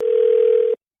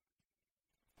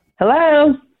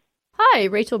Hello? Hi,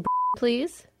 Rachel,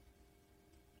 please.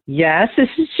 Yes, this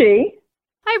is she.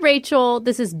 Hi, Rachel.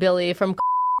 This is Billy from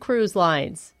Cruise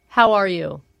Lines. How are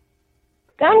you?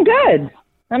 I'm good.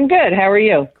 How are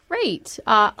you? Great.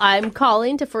 I'm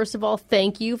calling to, first of all,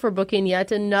 thank you for booking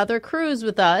yet another cruise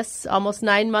with us. Almost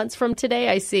 9 months from today,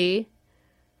 I see.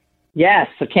 Yes,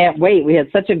 I can't wait. We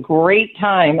had such a great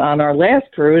time on our last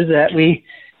cruise that we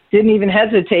didn't even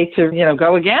hesitate to,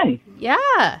 go again.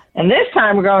 Yeah. And this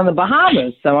time we're going to the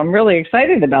Bahamas, so I'm really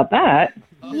excited about that.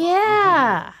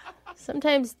 Yeah.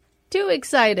 Sometimes too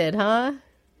excited, huh?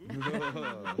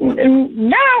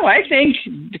 No, I think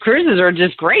the cruises are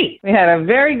just great. We had a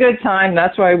very good time.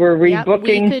 That's why we're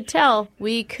rebooking. Yep,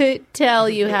 we could tell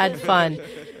you had fun.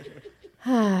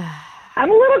 I'm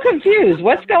a little confused.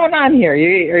 What's going on here?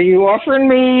 Are you offering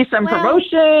me some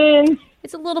promotion?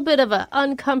 It's a little bit of an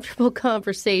uncomfortable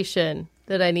conversation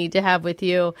that I need to have with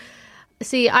you.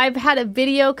 See, I've had a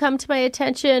video come to my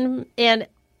attention, and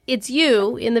it's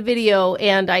you in the video,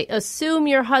 and I assume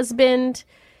your husband,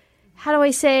 how do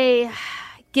I say,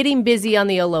 getting busy on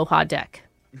the Aloha deck.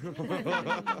 Can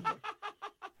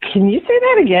you say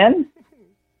that again?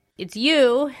 It's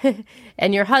you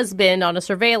and your husband on a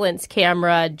surveillance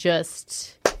camera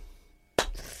just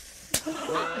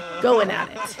going at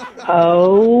it.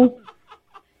 Oh,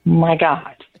 my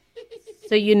God.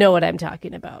 So you know what I'm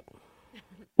talking about.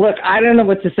 Look, I don't know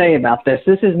what to say about this.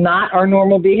 This is not our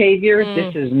normal behavior.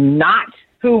 This is not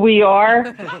who we are.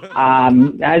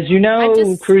 As you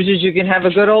know, cruises, you can have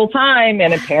a good old time,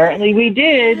 and apparently we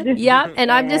did. Yeah,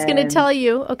 and I'm just going to tell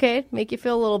you, okay, make you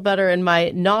feel a little better in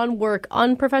my non-work,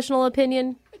 unprofessional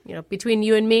opinion, between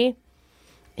you and me,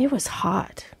 it was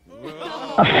hot.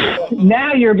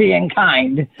 Now you're being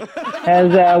kind.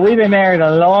 As we've been married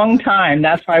a long time,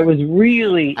 that's why I was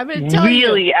really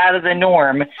out of the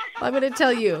norm. I'm going to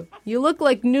tell you, you look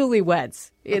like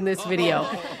newlyweds in this video.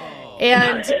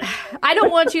 And I don't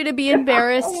want you to be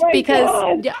embarrassed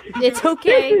because it's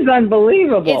okay. This is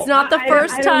unbelievable. It's not the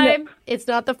first time. It's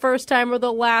not the first time or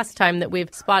the last time that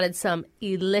we've spotted some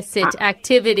illicit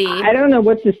activity. I don't know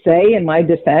what to say in my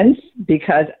defense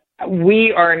because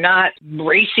we are not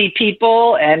racy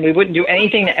people and we wouldn't do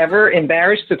anything to ever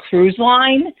embarrass the cruise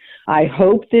line. I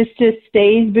hope this just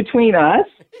stays between us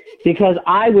because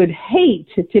I would hate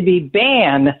to be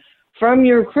banned from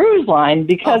your cruise line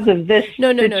because of this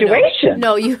situation.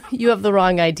 No, you have the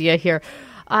wrong idea here.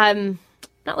 I'm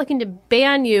not looking to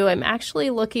ban you. I'm actually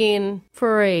looking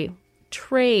for a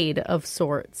trade of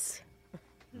sorts.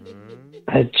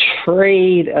 A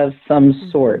trade of some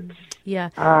sort. Yeah.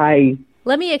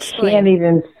 Let me explain. Can't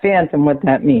even fathom what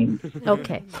that means.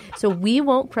 Okay. So we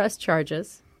won't press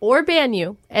charges or ban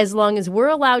you as long as we're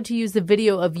allowed to use the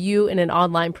video of you in an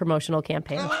online promotional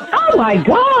campaign. Oh, my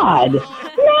God.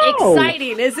 No.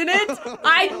 Exciting, isn't it?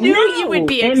 I knew you would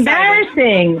be excited.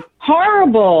 Embarrassing.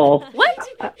 Horrible. What?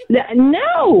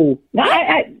 No.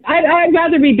 I'd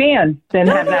rather be banned than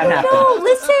have that happen. No,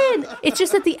 listen. It's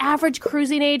just that the average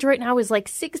cruising age right now is like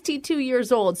 62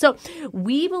 years old. So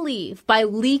we believe by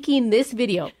leaking this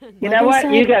video. You know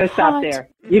what? You got to stop there.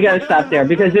 You got to stop there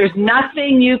because there's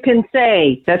nothing you can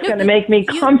say that's going to make me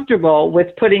comfortable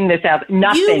with putting this out.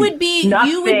 Nothing.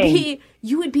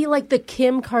 You would be like the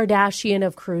Kim Kardashian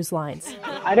of cruise lines.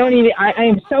 I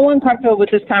am so uncomfortable with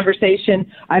this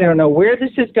conversation. I don't know where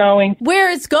this is going. Where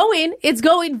it's going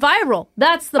viral.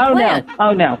 That's the plan.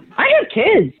 Oh, no. I have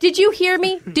kids. Did you hear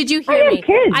me? I have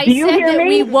kids. I Do you said hear that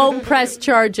me? we won't press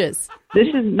charges. This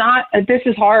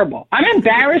is horrible. I'm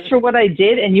embarrassed for what I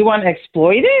did, and you want to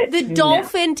exploit it? The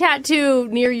dolphin tattoo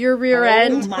near your rear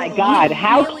end. Oh, my God.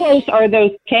 How close are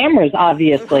those cameras,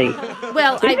 obviously?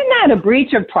 Well, Isn't that a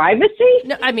breach of privacy?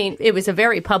 No, I mean, it was a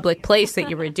very public place that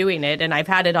you were doing it, and I've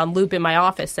had it on loop in my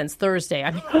office since Thursday.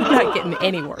 I mean, I'm not getting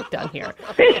any work done here.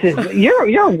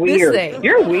 You're weird.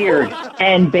 You're weird.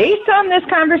 And based on this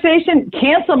conversation,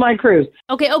 cancel my cruise.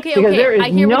 Okay. There is I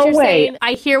hear what no you're way. saying.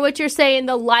 I hear what you're saying.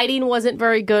 The lighting wasn't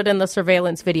very good in the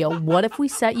surveillance video. What if we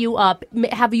set you up,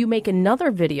 have you make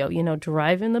another video,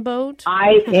 driving the boat?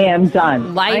 I am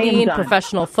done. Lighting,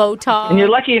 professional photo. And you're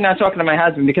lucky you're not talking to my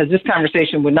husband because this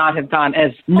conversation would not have gone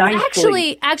as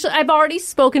nicely. Actually, I've already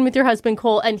spoken with your husband,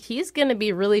 Cole, and he's going to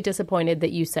be really disappointed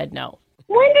that you said no.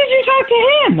 When did you talk to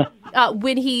him?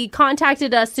 When he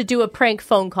contacted us to do a prank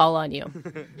phone call on you.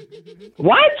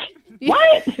 What?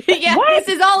 What? Yeah, what?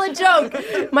 This is all a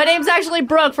joke. My name's actually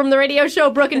Brooke from the radio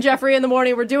show Brooke and Jeffrey in the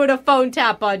Morning. We're doing a phone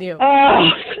tap on you.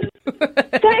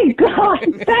 Thank God.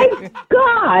 Thank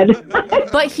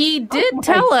God. But he did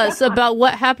tell us about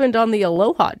what happened on the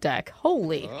Aloha deck.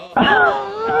 Holy.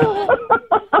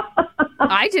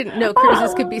 I didn't know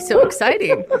cruises could be so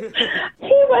exciting.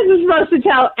 He wasn't supposed to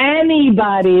tell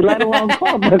anybody, let alone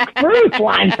call the cruise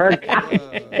line, for God's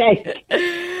sake.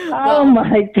 Oh,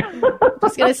 my God.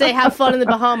 Just going to say have fun in the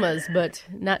Bahamas, but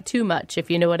not too much,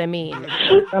 if you know what I mean.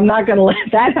 I'm not going to let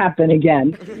that happen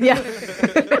again. Yeah.